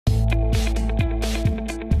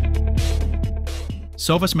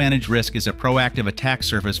Sophos Managed Risk is a proactive attack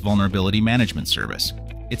surface vulnerability management service.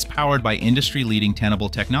 It's powered by industry-leading Tenable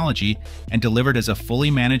technology and delivered as a fully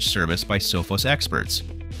managed service by Sophos experts.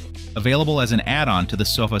 Available as an add-on to the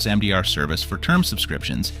Sophos MDR service for term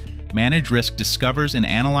subscriptions, Managed Risk discovers and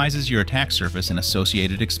analyzes your attack surface and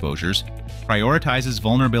associated exposures, prioritizes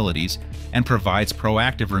vulnerabilities, and provides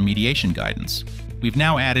proactive remediation guidance. We've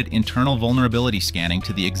now added internal vulnerability scanning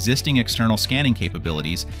to the existing external scanning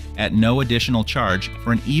capabilities at no additional charge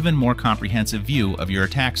for an even more comprehensive view of your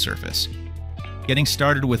attack surface. Getting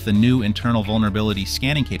started with the new internal vulnerability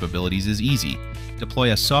scanning capabilities is easy.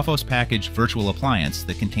 Deploy a Sophos package virtual appliance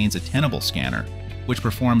that contains a Tenable scanner, which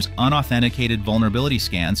performs unauthenticated vulnerability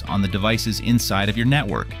scans on the devices inside of your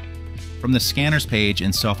network. From the Scanners page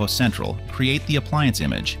in Sophos Central, create the appliance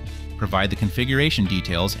image, provide the configuration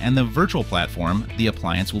details and the virtual platform the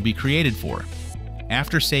appliance will be created for.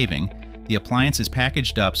 After saving, the appliance is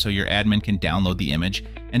packaged up so your admin can download the image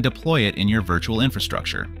and deploy it in your virtual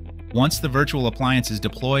infrastructure. Once the virtual appliance is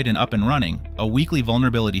deployed and up and running, a weekly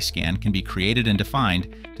vulnerability scan can be created and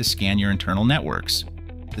defined to scan your internal networks.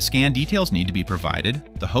 The scan details need to be provided,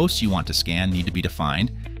 the hosts you want to scan need to be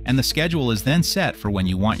defined, and the schedule is then set for when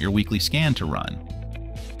you want your weekly scan to run.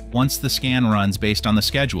 Once the scan runs based on the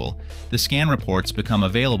schedule, the scan reports become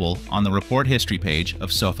available on the Report History page of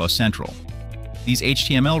Sophos Central. These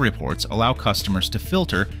HTML reports allow customers to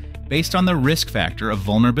filter based on the risk factor of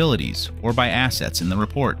vulnerabilities or by assets in the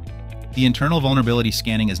report. The internal vulnerability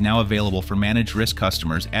scanning is now available for Managed Risk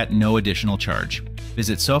customers at no additional charge.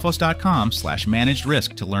 Visit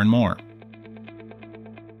sophos.com/managedrisk to learn more.